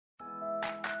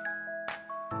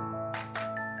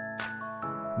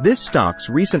This stock's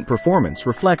recent performance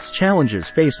reflects challenges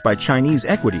faced by Chinese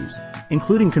equities,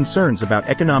 including concerns about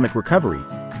economic recovery,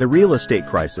 the real estate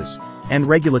crisis, and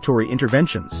regulatory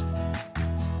interventions.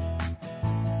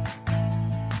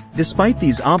 Despite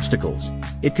these obstacles,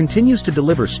 it continues to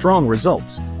deliver strong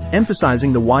results,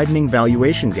 emphasizing the widening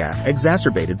valuation gap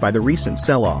exacerbated by the recent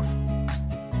sell-off.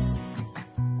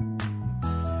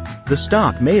 The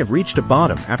stock may have reached a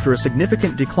bottom after a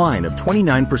significant decline of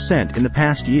 29% in the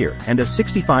past year and a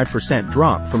 65%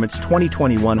 drop from its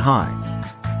 2021 high.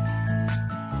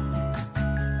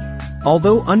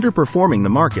 Although underperforming the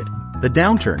market, the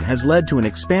downturn has led to an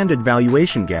expanded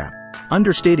valuation gap,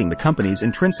 understating the company's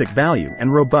intrinsic value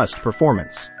and robust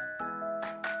performance.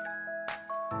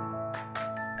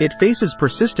 It faces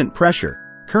persistent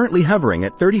pressure, currently hovering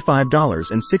at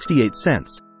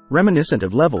 $35.68, reminiscent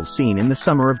of levels seen in the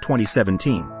summer of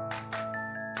 2017.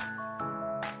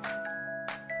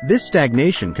 This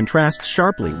stagnation contrasts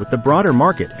sharply with the broader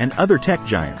market and other tech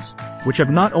giants, which have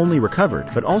not only recovered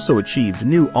but also achieved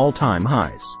new all-time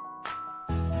highs.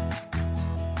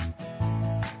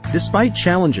 Despite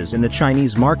challenges in the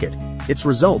Chinese market, its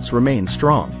results remain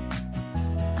strong.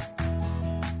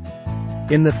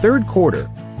 In the third quarter,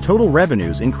 total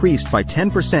revenues increased by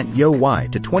 10%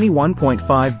 YoY to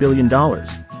 $21.5 billion,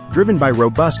 driven by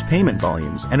robust payment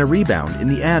volumes and a rebound in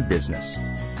the ad business.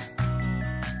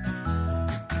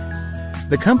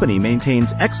 The company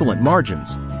maintains excellent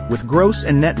margins, with gross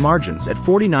and net margins at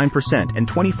 49% and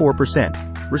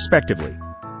 24%, respectively.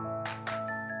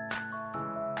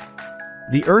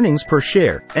 The earnings per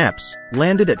share, EPS,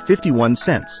 landed at 51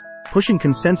 cents, pushing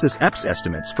consensus EPS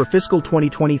estimates for fiscal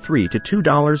 2023 to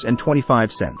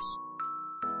 $2.25.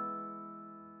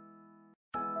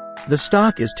 The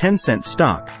stock is 10-cent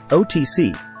stock,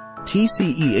 OTC,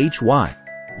 TCEHY.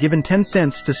 Given 10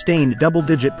 cents' sustained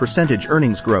double-digit percentage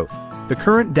earnings growth, the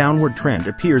current downward trend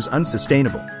appears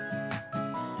unsustainable.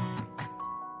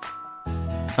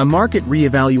 A market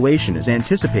reevaluation is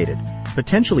anticipated,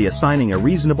 potentially assigning a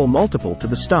reasonable multiple to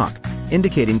the stock,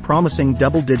 indicating promising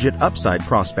double-digit upside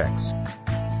prospects.